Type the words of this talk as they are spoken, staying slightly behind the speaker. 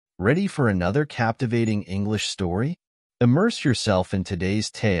Ready for another captivating English story? Immerse yourself in today's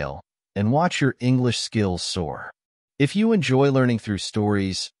tale and watch your English skills soar. If you enjoy learning through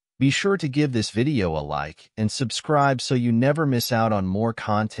stories, be sure to give this video a like and subscribe so you never miss out on more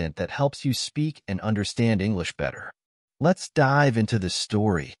content that helps you speak and understand English better. Let's dive into the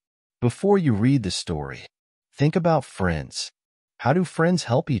story. Before you read the story, think about friends. How do friends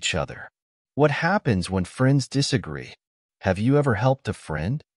help each other? What happens when friends disagree? Have you ever helped a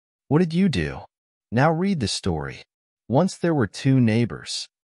friend? What did you do? Now read the story. Once there were two neighbors.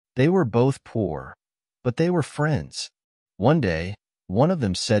 They were both poor, but they were friends. One day, one of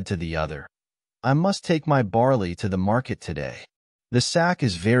them said to the other, "I must take my barley to the market today. The sack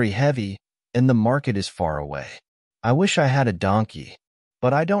is very heavy, and the market is far away. I wish I had a donkey,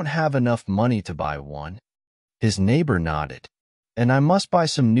 but I don't have enough money to buy one." His neighbor nodded. "And I must buy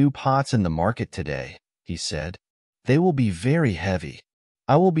some new pots in the market today," he said. "They will be very heavy.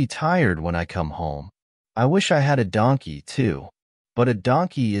 I will be tired when I come home. I wish I had a donkey, too, but a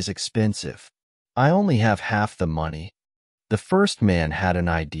donkey is expensive. I only have half the money." The first man had an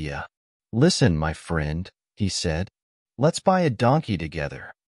idea. "Listen, my friend," he said. "Let's buy a donkey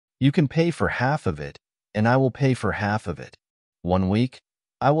together. You can pay for half of it, and I will pay for half of it. One week,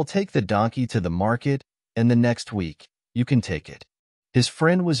 I will take the donkey to the market, and the next week, you can take it." His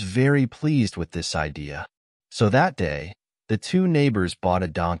friend was very pleased with this idea. So that day, the two neighbors bought a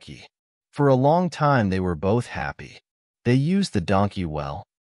donkey. For a long time they were both happy. They used the donkey well.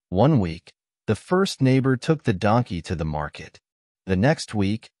 One week, the first neighbor took the donkey to the market. The next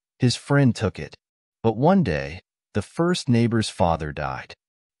week, his friend took it. But one day, the first neighbor's father died.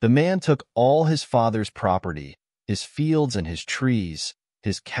 The man took all his father's property, his fields and his trees,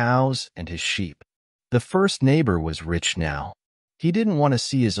 his cows and his sheep. The first neighbor was rich now. He didn't want to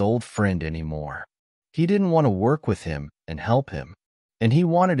see his old friend anymore. He didn't want to work with him and help him, and he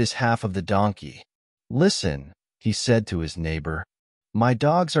wanted his half of the donkey. "Listen," he said to his neighbor, "my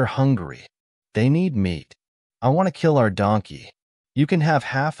dogs are hungry. They need meat. I want to kill our donkey. You can have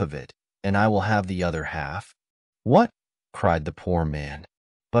half of it, and I will have the other half." "What?" cried the poor man.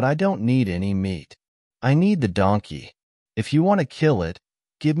 "But I don't need any meat. I need the donkey. If you want to kill it,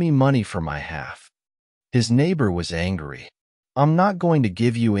 give me money for my half." His neighbor was angry. "I'm not going to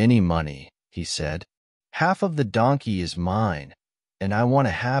give you any money," he said. "Half of the donkey is mine, and I want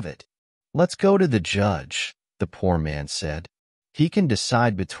to have it." "Let's go to the judge," the poor man said. "He can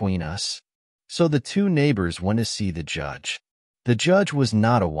decide between us." So the two neighbors went to see the judge. The judge was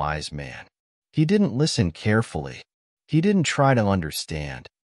not a wise man. He didn't listen carefully. He didn't try to understand.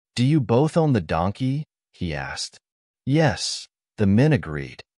 "Do you both own the donkey?" he asked. "Yes," the men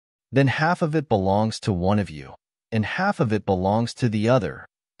agreed. "Then half of it belongs to one of you, and half of it belongs to the other,"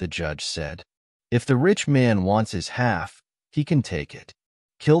 the judge said. "If the rich man wants his half, he can take it.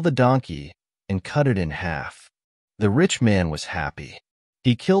 Kill the donkey and cut it in half." The rich man was happy.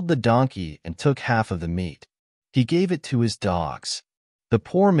 He killed the donkey and took half of the meat. He gave it to his dogs. The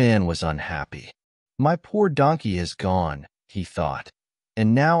poor man was unhappy. "My poor donkey has gone," he thought,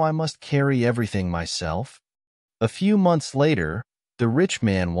 "and now I must carry everything myself." A few months later, the rich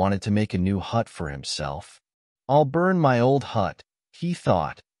man wanted to make a new hut for himself. "I'll burn my old hut," he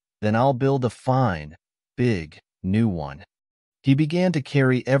thought. "Then I'll build a fine, big, new one." He began to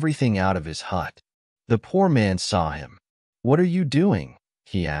carry everything out of his hut. The poor man saw him. "What are you doing?"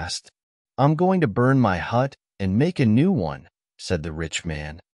 he asked. "I'm going to burn my hut and make a new one," said the rich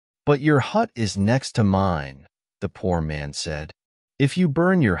man. "But your hut is next to mine," the poor man said. "If you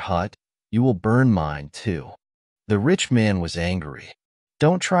burn your hut, you will burn mine too." The rich man was angry.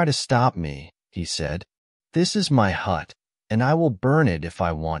 "Don't try to stop me," he said. "This is my hut, and I will burn it if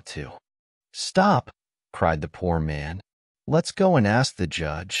I want to." "Stop!" cried the poor man. "Let's go and ask the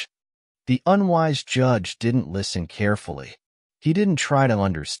judge." The unwise judge didn't listen carefully. He didn't try to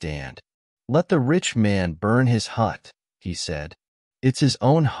understand. "Let the rich man burn his hut," he said. "It's his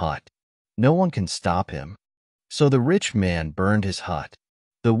own hut. No one can stop him." So the rich man burned his hut.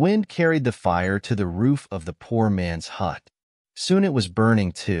 The wind carried the fire to the roof of the poor man's hut. Soon it was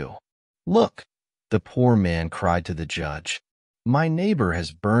burning too. "Look!" the poor man cried to the judge. "My neighbor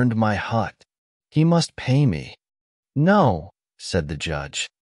has burned my hut. He must pay me." "No," said the judge.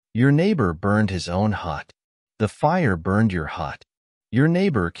 "Your neighbor burned his own hut. The fire burned your hut. Your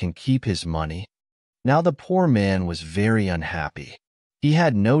neighbor can keep his money." Now the poor man was very unhappy. He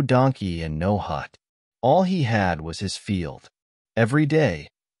had no donkey and no hut. All he had was his field. Every day,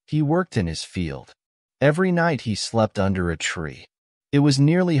 he worked in his field. Every night he slept under a tree. It was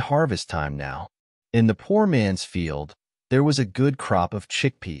nearly harvest time now. In the poor man's field, there was a good crop of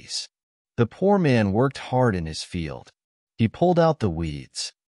chickpeas. The poor man worked hard in his field. He pulled out the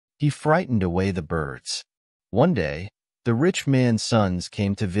weeds. He frightened away the birds. One day, the rich man's sons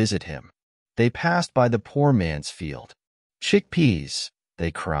came to visit him. They passed by the poor man's field. "Chickpeas,"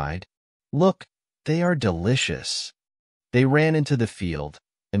 they cried. "Look, they are delicious." They ran into the field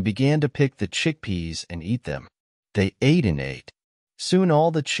and began to pick the chickpeas and eat them. They ate and ate. Soon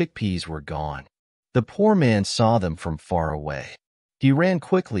all the chickpeas were gone. The poor man saw them from far away. He ran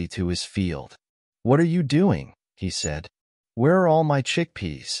quickly to his field. "What are you doing?" he said. "Where are all my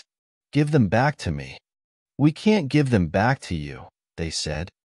chickpeas? Give them back to me." "We can't give them back to you," they said.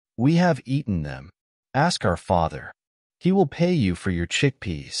 "We have eaten them. Ask our father. He will pay you for your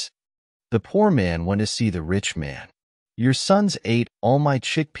chickpeas." The poor man went to see the rich man. "Your sons ate all my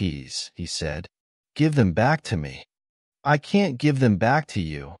chickpeas," he said. "Give them back to me." "I can't give them back to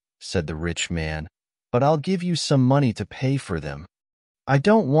you," said the rich man, "but I'll give you some money to pay for them." "I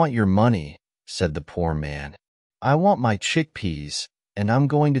don't want your money," said the poor man. "I want my chickpeas, and I'm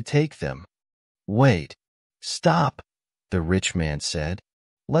going to take them." "Wait. Stop," the rich man said.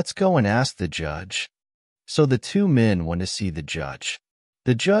 "Let's go and ask the judge." So the two men went to see the judge.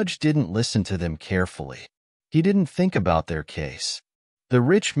 The judge didn't listen to them carefully. He didn't think about their case. "The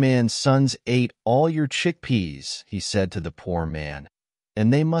rich man's sons ate all your chickpeas," he said to the poor man,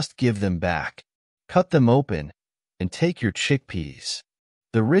 "and they must give them back. Cut them open and take your chickpeas."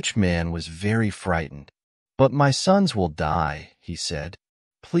 The rich man was very frightened. "But my sons will die," he said.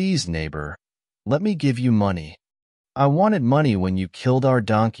 "Please, neighbor, let me give you money." "I wanted money when you killed our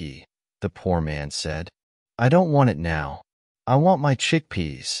donkey," the poor man said. "I don't want it now. I want my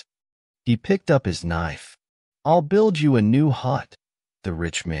chickpeas." He picked up his knife. "I'll build you a new hut," the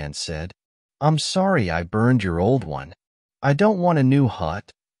rich man said. "I'm sorry I burned your old one." "I don't want a new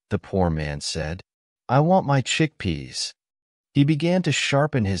hut," the poor man said. "I want my chickpeas." He began to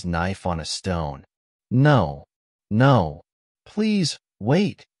sharpen his knife on a stone. "No, no, please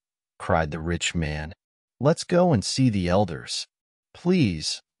wait," cried the rich man. "Let's go and see the elders.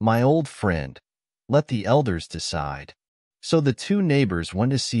 Please, my old friend, let the elders decide." So the two neighbors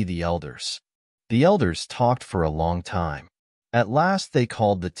went to see the elders. The elders talked for a long time. At last they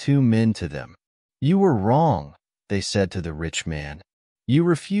called the two men to them. "You were wrong," they said to the rich man. "You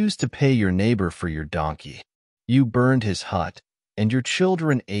refused to pay your neighbor for your donkey. You burned his hut, and your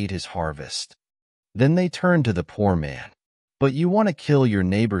children ate his harvest." Then they turned to the poor man. "But you want to kill your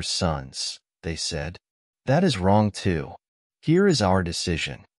neighbor's sons," they said. "That is wrong too. Here is our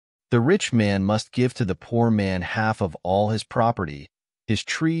decision. The rich man must give to the poor man half of all his property, his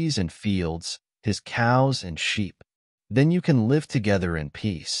trees and fields, his cows and sheep. Then you can live together in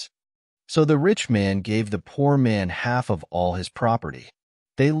peace." So the rich man gave the poor man half of all his property.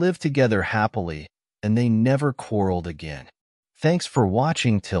 They lived together happily, and they never quarreled again. Thanks for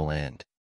watching till end.